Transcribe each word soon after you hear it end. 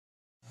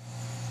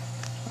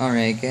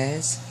Alright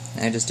guys,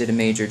 I just did a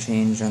major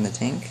change on the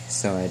tank,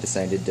 so I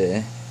decided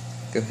to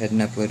go ahead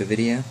and upload a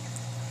video.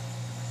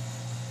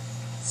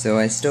 So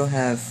I still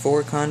have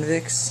 4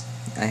 convicts,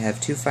 I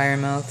have 2 fire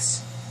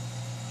mouths,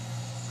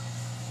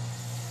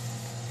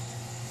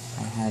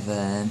 I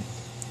have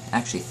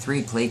actually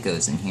 3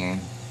 Placos in here,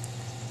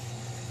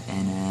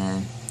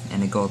 and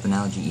a golden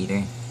algae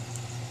eater.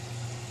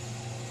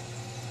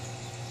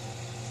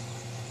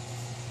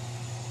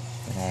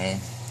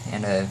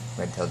 And a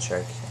red-tailed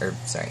shark, or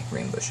sorry,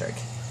 rainbow shark.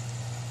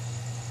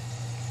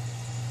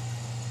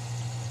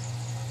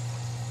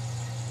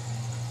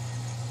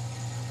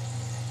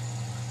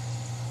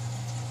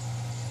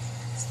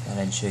 So thought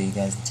I'd show you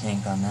guys the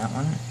tank on that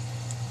one.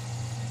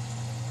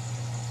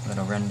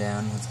 Little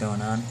rundown, what's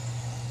going on.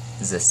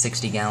 This is a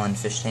 60-gallon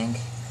fish tank,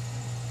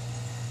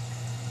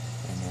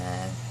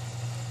 and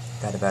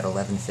got about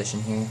 11 fish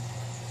in here.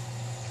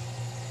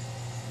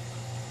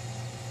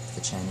 It's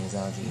the Chinese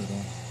algae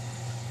eater.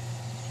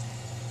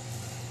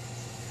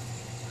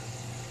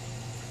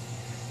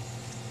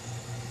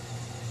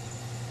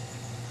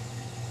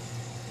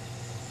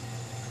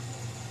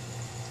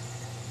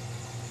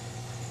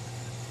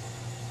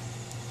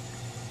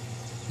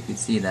 You can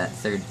see that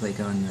third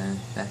Placo in the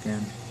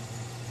background,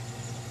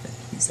 but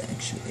he's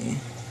actually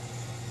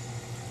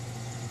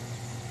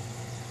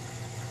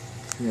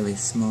really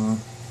small.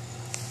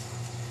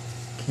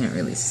 Can't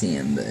really see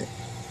him, but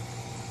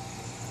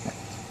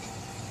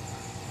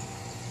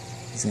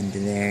he's under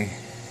there.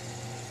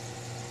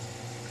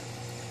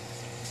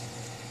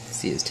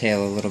 See his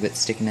tail a little bit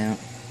sticking out.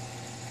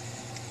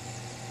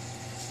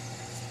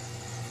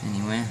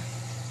 Anyway,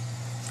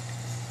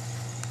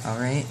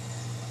 alright.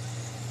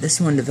 This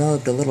one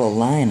developed a little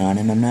line on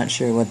him. I'm not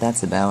sure what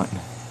that's about.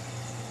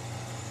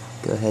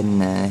 Go ahead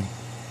and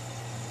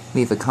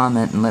leave a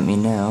comment and let me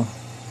know.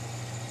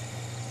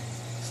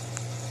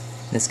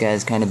 This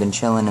guy's kind of been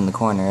chilling in the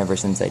corner ever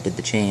since I did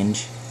the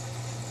change.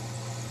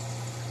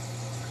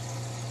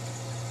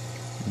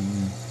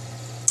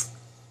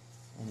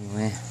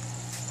 Anyway.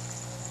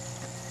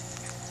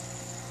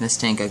 This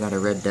tank I got a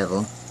red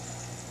devil.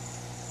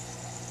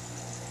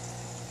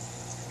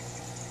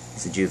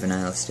 He's a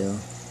juvenile still.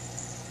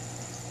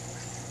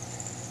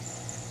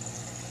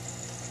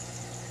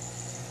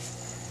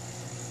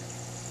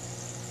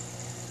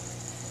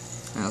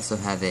 I also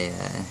have a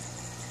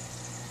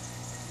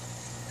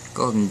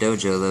golden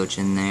dojo loach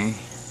in there.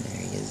 There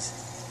he is.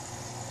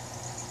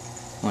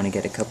 Want to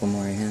get a couple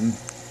more of him.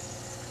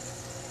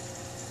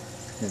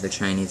 Another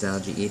Chinese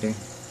algae eater.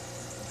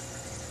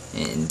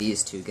 And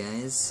these 2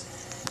 guys,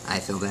 I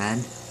feel bad.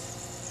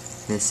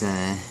 This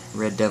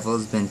red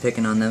devil's been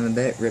picking on them a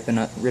bit, ripping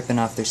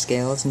off their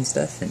scales and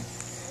stuff, and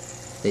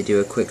they do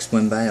a quick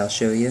swim by. I'll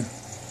show you.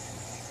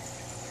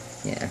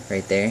 Yeah,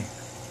 right there.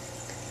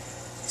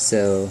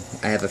 So,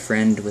 I have a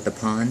friend with a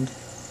pond,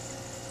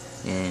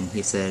 and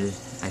he said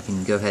I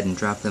can go ahead and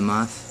drop them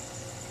off.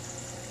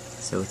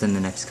 So within the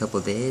next couple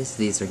of days,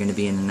 these are going to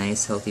be in a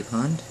nice healthy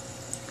pond,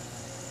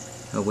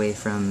 away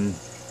from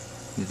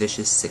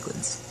vicious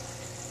cichlids.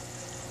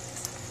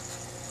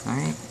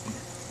 Alright,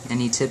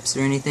 any tips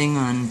or anything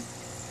on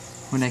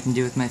what I can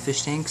do with my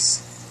fish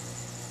tanks?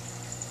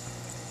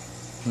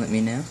 Let me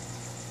know.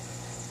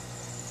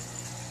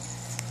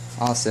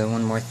 Also,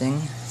 one more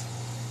thing.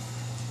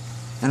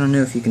 I don't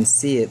know if you can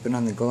see it, but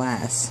on the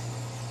glass,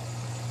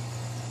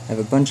 I have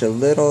a bunch of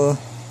little,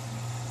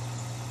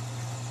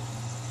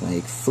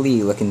 like,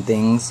 flea-looking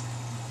things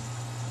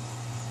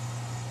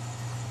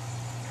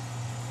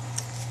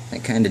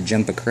that kind of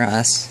jump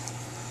across.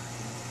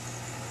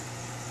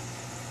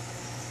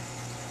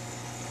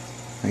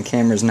 My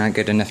camera's not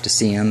good enough to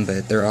see them,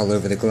 but they're all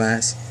over the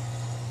glass.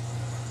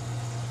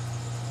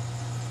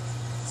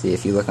 See,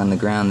 if you look on the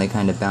ground, they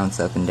kind of bounce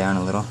up and down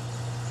a little.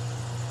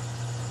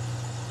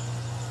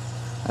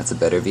 That's a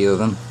better view of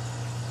them.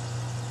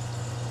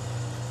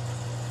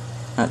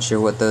 Not sure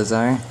what those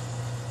are.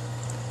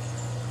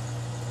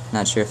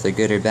 Not sure if they're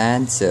good or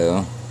bad,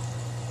 so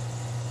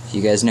if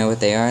you guys know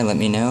what they are, let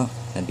me know.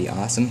 That'd be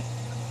awesome.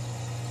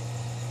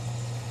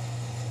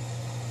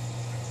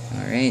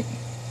 Alright.